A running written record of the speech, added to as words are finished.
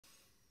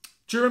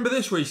Do you remember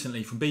this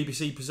recently from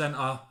BBC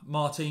presenter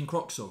Martine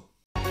Croxall?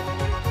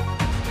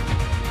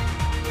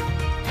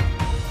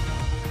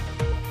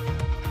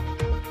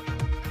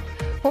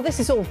 Well,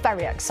 this is all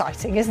very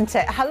exciting, isn't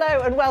it?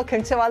 Hello and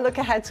welcome to our look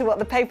ahead to what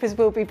the papers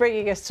will be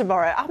bringing us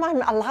tomorrow. Am I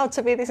allowed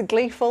to be this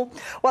gleeful?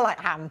 Well, I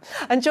am.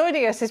 And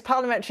joining us is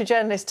parliamentary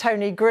journalist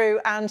Tony Grew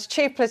and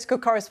chief political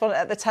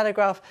correspondent at The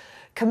Telegraph,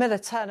 Camilla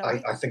Turner.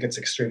 I think it's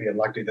extremely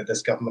unlikely that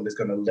this government is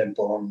going to limp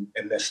on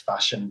in this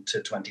fashion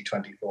to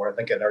 2024. I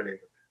think an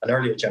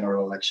earlier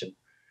general election,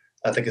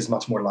 I think, is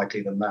much more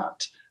likely than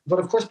that. But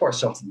of course, Boris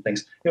Johnson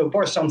thinks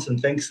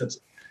that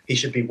he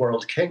should be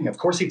world king. Of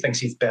course, he thinks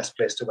he's best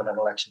placed to win an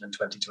election in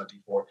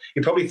 2024.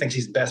 He probably thinks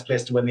he's best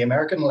placed to win the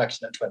American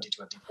election in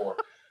 2024.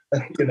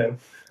 You know.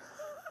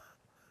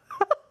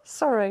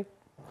 Sorry.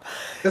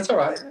 That's all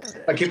right.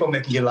 I keep on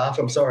making you laugh.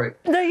 I'm sorry.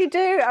 No, you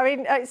do. I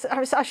mean,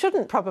 I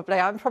shouldn't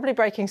probably. I'm probably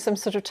breaking some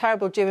sort of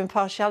terrible due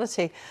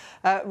impartiality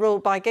rule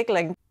by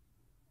giggling.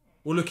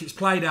 Well, look, it's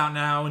played out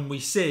now, and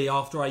we see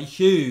after a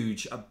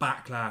huge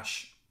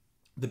backlash,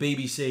 the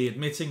BBC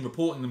admitting,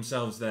 reporting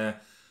themselves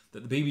there,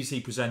 that the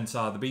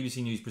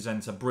BBC News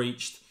presenter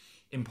breached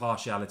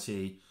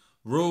impartiality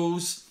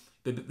rules.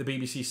 The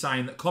BBC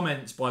saying that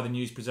comments by the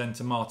news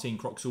presenter Martine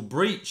Croxall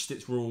breached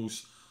its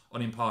rules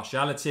on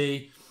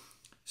impartiality.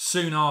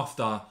 Soon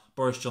after,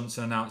 Boris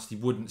Johnson announced he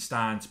wouldn't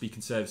stand to be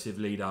Conservative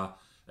leader.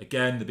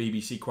 Again, the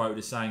BBC quoted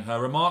as saying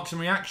her remarks and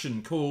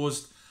reaction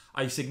caused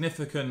a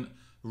significant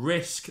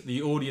risk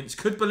the audience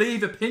could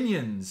believe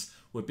opinions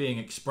were being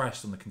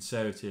expressed on the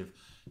Conservative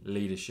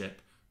leadership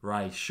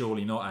race.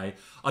 Surely not, eh?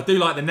 I do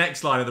like the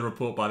next line of the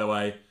report, by the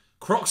way.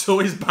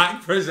 Croxall is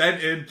back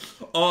presenting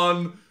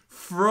on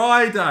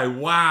Friday.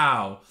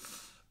 Wow.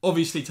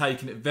 Obviously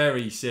taking it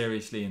very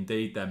seriously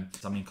indeed then.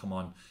 I mean, come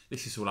on.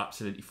 This is all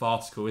absolutely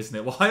farcical, isn't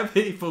it? Why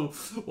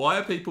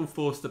are people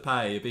forced to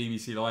pay a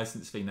BBC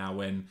licence fee now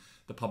when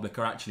the public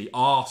are actually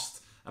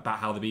asked about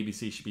how the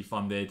BBC should be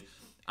funded,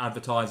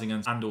 advertising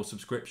and or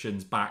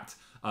subscriptions backed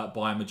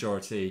by a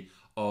majority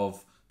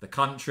of the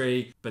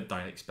country? But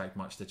don't expect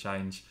much to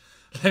change.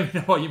 Let me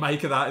know what you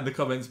make of that in the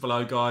comments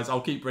below, guys.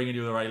 I'll keep bringing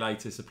you the very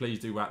latest, so please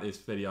do whack this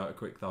video a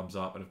quick thumbs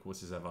up. And of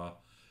course, as ever,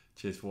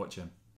 cheers for watching.